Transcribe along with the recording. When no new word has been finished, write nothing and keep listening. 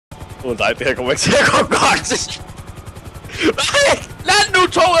Nej, det her kommer ikke til at gå godt. Nej! Land nu,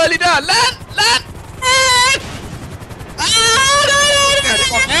 toget lige der! Land! Land!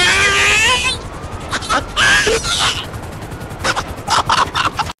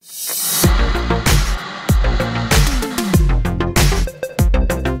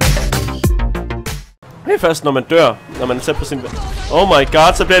 Det er først når man dør, når man er sat på sin... Oh my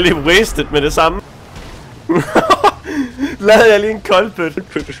god, så bliver jeg lige wasted med det samme. Lavede jeg lige en koldbøt. Hvad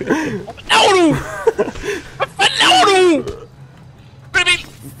laver du? Hvad fanden laver du?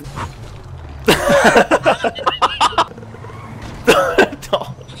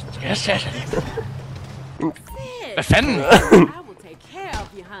 Hvad fanden?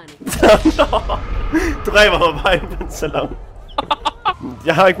 Du dræber mig bare ind på en salon.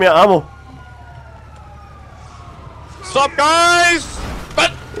 Jeg har ikke mere ammo. Stop, guys!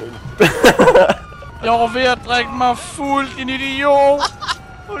 Jeg var ved at drikke mig fuld, din idiot!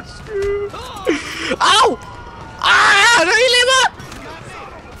 Undskyld. Au! Ah, det er helt mig!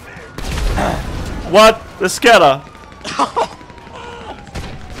 What? Hvad sker der?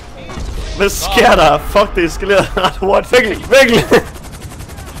 Hvad sker der? Fuck, det eskalerede ret hurtigt. Virkelig!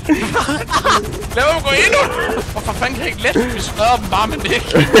 Lad mig gå ind! Hvorfor fanden kan jeg ikke let? Vi smadrer dem bare med det.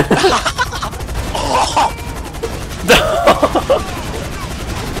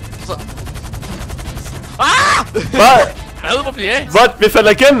 Hvad? Hvor bliver jeg? What? Vi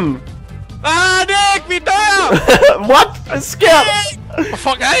falder igennem! Nick, vi dør! What? Hvad sker der? Hvor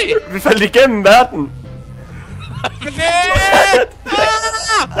fuck er I? Vi faldt igennem verden! Nick!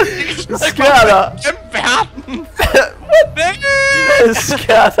 Hvad sker der? Gennem verden! Nick! Hvad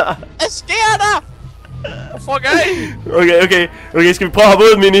sker der? Hvad sker der? Hvor fuck er I? Okay, skal vi prøve at hoppe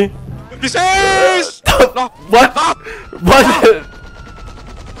ud, Mini? Vi ses! What? What?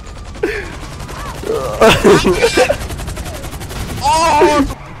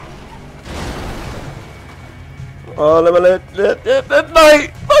 Lad mig lidt.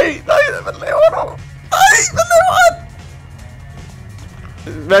 Nej! Hvad laver du? Nej, hvad laver han?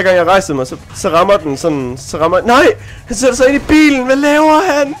 Hver gang jeg rejser mig, så rammer den sådan, nej! Han sætter sig ind i bilen, hvad laver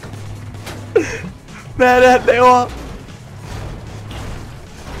han? Hvad er det, han laver?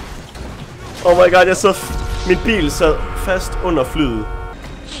 Oh my god, min bil sad fast under flyet.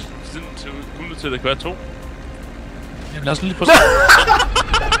 Kom du til, at det kan være 2? Jamen lad os lige på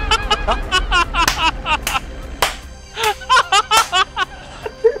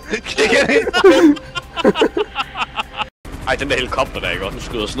Ej, den der helikopter der, ikke? Nu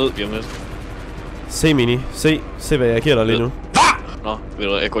skyder os ned lige om lidt. Se, Mini. Se hvad jeg giver dig lige nu. Nå, ved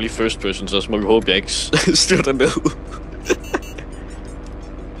du, jeg går lige first person, så må vi håbe, jeg ikke styrter ned.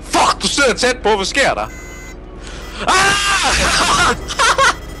 Fuck, du sidder tæt på, hvad sker der? Ah!